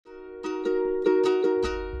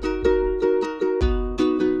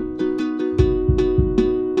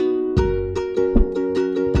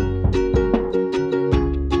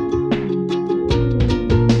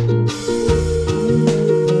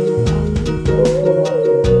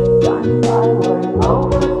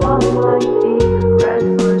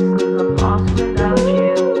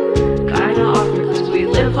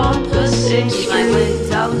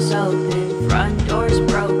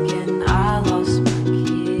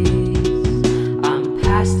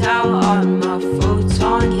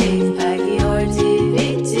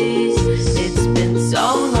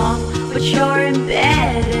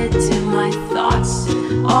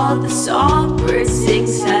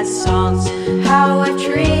how I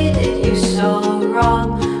treated you so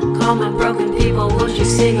wrong. Come on, broken people, won't you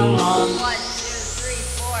sing along? 1, 2, 3,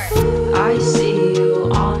 4. I see you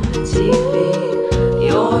on the TV.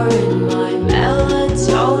 You're in my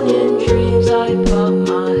melatonin dreams. I put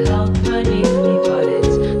my health beneath me, but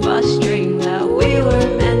it's frustrating that we were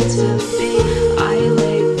meant to be. I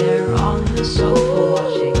lay there on the sofa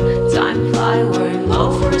watching time fly, wearing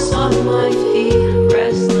loafers on my feet.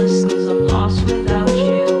 Restless cause I'm lost without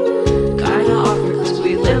you. Kinda awkward cause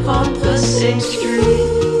we live on the same street.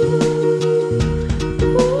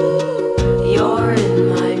 You're in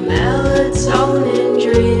my melatonin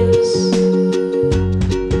dreams.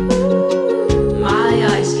 My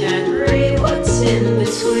eyes can't read what's in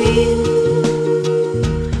between,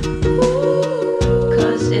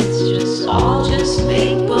 cause it's just all just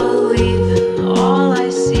make-believe, and all I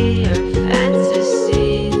see are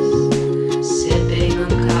fantasies. Sipping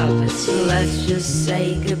on coffee tea. Let's just say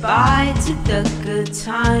goodbye to the good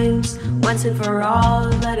times. Once and for all,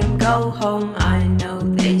 let him go home. I know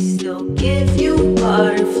they still give you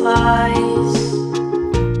butterflies.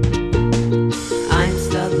 I'm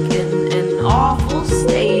stuck in an awful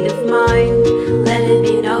state of mind. Let it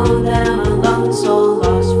be known that I'm alone, so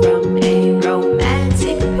lost from a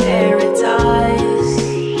romantic paradise.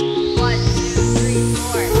 1, 2, 3,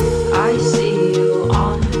 4. I see you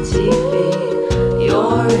on the TV.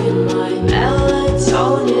 You're in my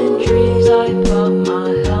melatonin dreams. I put my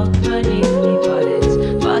health beneath me, but it's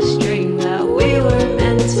frustrating that we were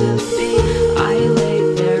meant to be. I lay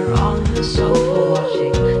there on the sofa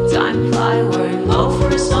watching time fly, wearing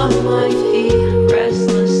loafers on my feet.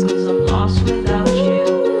 Restless cause I'm lost without you.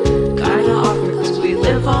 Kinda awkward cause we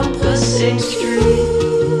live on the same street.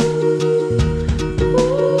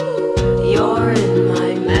 You're in my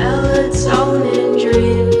melatonin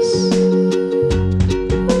dreams.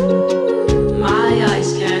 My eyes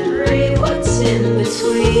can't read what's in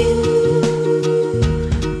between,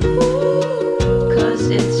 cause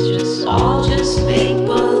it's just all just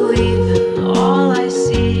make-believe, and all I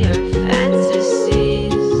see are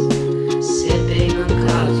fantasies. Sipping on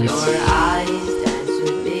coffee, your eyes dance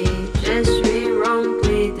with me. 𝕕𝓝𝓝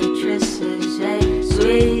𝓗𝓮𝓪𝓻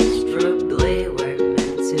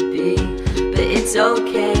𝓗𝓮𝓪𝓭𝓹𝓱𝓸𝓷𝓮𝓪𝓻. But it's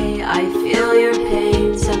okay,